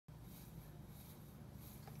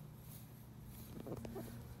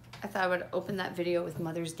I thought I would open that video with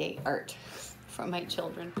Mother's Day art from my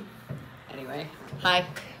children. Anyway, hi.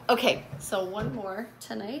 Okay, so one more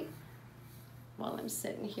tonight while I'm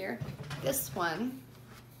sitting here. This one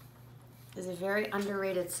is a very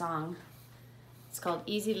underrated song. It's called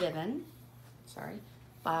Easy Livin',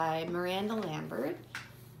 by Miranda Lambert.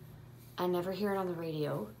 I never hear it on the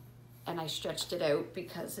radio, and I stretched it out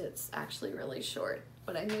because it's actually really short,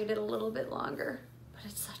 but I made it a little bit longer. But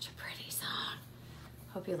it's such a pretty song.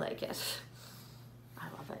 Hope you like it. I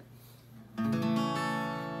love it.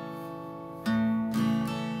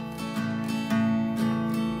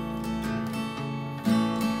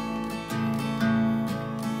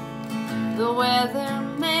 The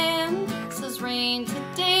weatherman says rain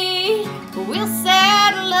today, but we'll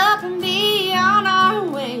saddle up and be on our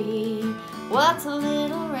way. What's a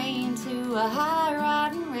little rain to a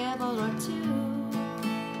high-riding rebel or two?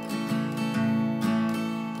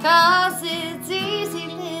 'Cause it's easy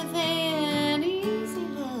living, easy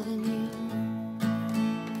loving you.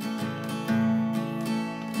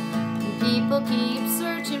 And people keep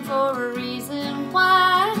searching for a reason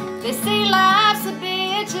why. They say life's a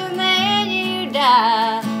bitch and then you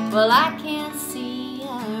die. Well, I can't see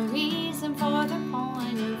a reason for their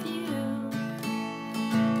point of view.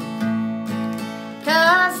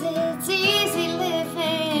 'Cause it's easy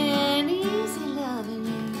living, easy loving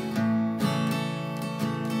you.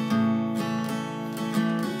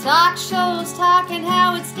 Talk shows talking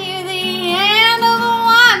how it's near the end of a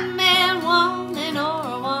one-man woman or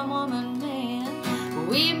a one-woman man.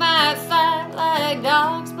 We might fight like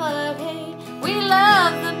dogs, but hey, we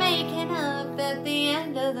love the making up at the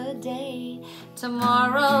end of the day.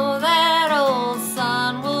 Tomorrow that old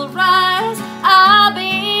sun will rise. I'll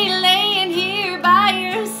be laying here by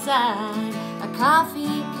your side. A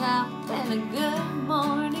coffee cup and a good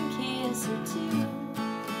morning kiss or two.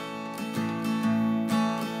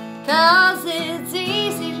 'Cause it's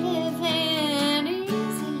easy living,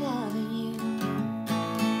 easy loving you.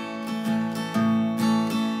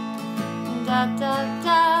 Da da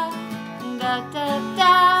da, da da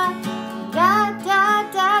da, da da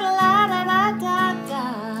da la da da da da,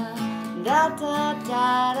 da da da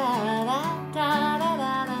da da da da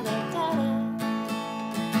da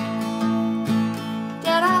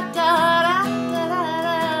da da da da da.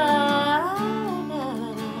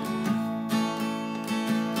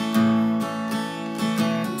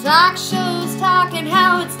 Talk shows talking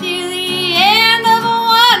how it's near the end of a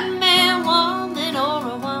one-man woman or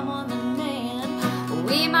a one-woman man.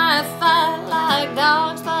 We might fight like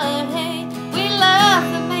dogs, but hey, we love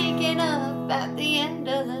the making up at the end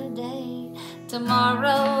of the day.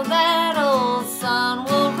 Tomorrow that old sun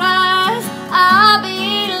will rise. I'll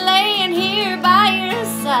be laying here by your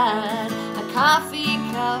side. A coffee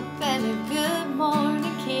cup and a good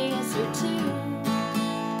morning kiss or two.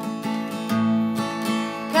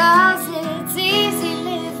 'Cause it's easy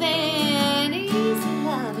living, easy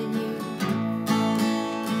loving you.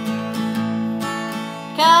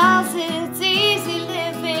 'Cause it's